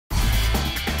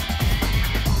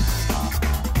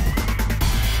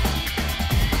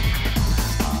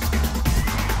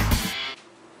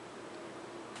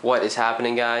What is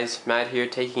happening, guys? Matt here,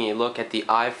 taking a look at the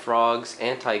iFrogz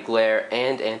anti-glare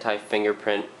and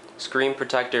anti-fingerprint screen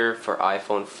protector for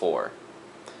iPhone 4.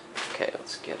 Okay,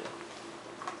 let's get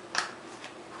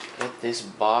this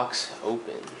box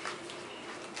open.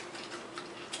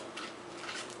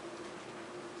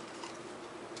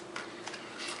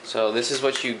 So this is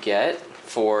what you get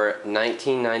for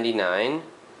 $19.99,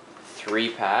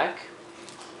 3-pack.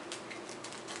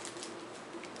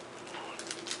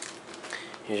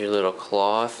 Here's your little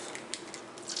cloth.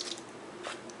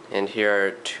 And here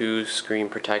are 2 screen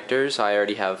protectors. I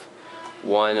already have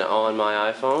one on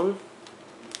my iPhone.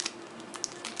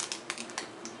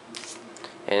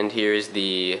 And here's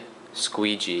the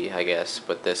squeegee, I guess,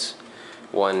 but this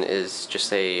one is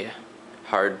just a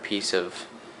hard piece of,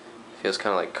 feels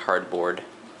kind of like cardboard.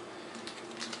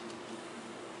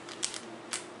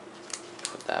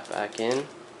 Put that back in.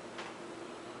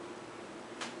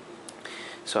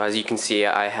 So as you can see,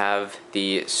 I have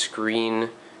the screen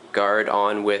guard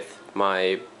on with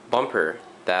my bumper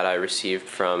that I received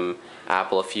from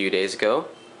Apple a few days ago.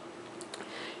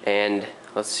 And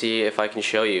let's see if I can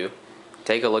show you.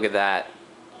 Take a look at that.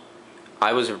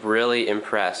 I was really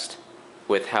impressed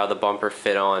with how the bumper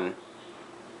fit on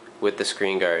with the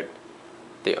screen guard.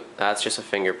 That's just a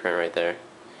fingerprint right there.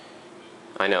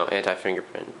 I know,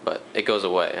 anti-fingerprint, but it goes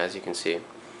away, as you can see.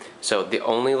 So the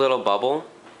only little bubble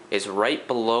is right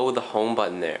below the home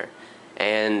button there,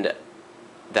 and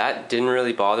that didn't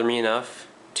really bother me enough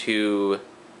to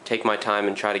take my time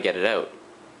and try to get it out.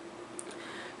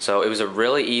 So it was a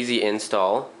really easy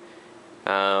install.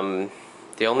 The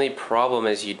only problem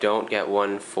is you don't get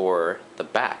one for the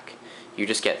back. You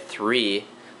just get 3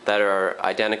 that are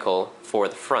identical for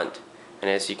the front. And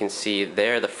as you can see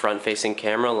there, the front-facing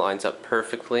camera lines up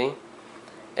perfectly,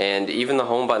 and even the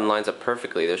home button lines up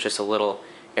perfectly. There's just a little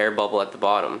air bubble at the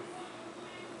bottom.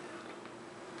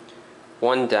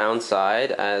 One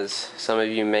downside, as some of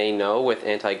you may know, with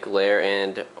anti-glare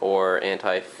and or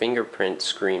anti-fingerprint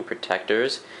screen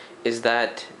protectors, is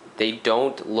that they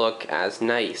don't look as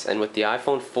nice. And with the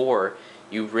iPhone 4,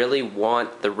 you really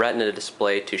want the Retina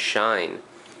display to shine.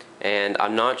 And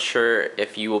I'm not sure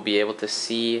if you will be able to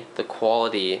see the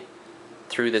quality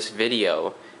through this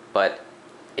video, but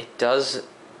it does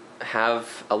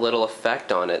have a little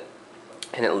effect on it,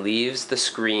 and it leaves the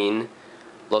screen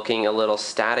looking a little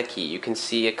staticky. You can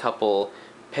see a couple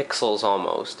pixels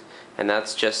almost, and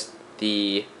that's just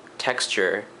the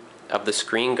texture of the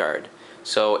screen guard.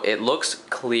 So it looks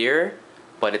clear,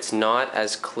 but it's not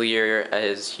as clear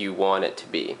as you want it to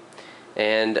be.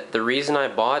 And the reason I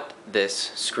bought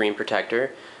this screen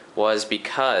protector was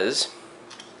because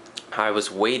I was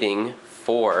waiting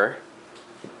for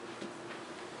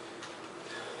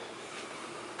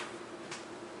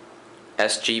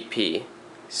SGP,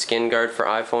 Skin Guard for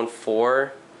iPhone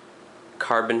 4,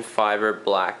 carbon fiber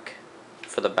black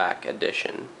for the back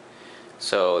edition.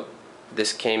 So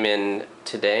this came in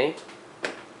today,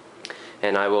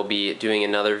 and I will be doing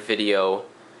another video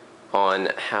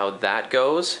on how that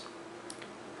goes.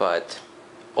 But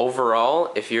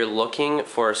overall, if you're looking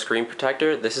for a screen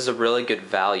protector, this is a really good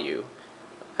value.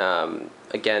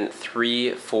 Again,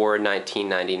 3 for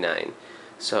 $19.99.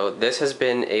 So this has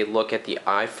been a look at the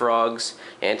iFrogz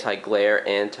anti-glare,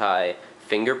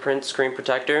 anti-fingerprint screen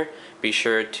protector. Be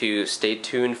sure to stay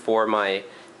tuned for my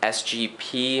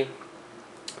SGP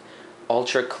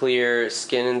ultra clear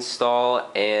skin install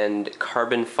and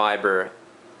carbon fiber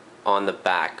on the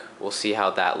back. We'll see how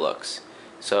that looks.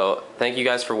 So thank you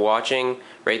guys for watching.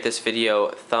 Rate this video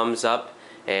thumbs up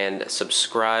and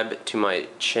subscribe to my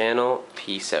channel.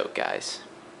 Peace out, guys.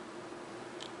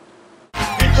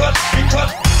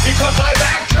 Because my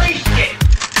back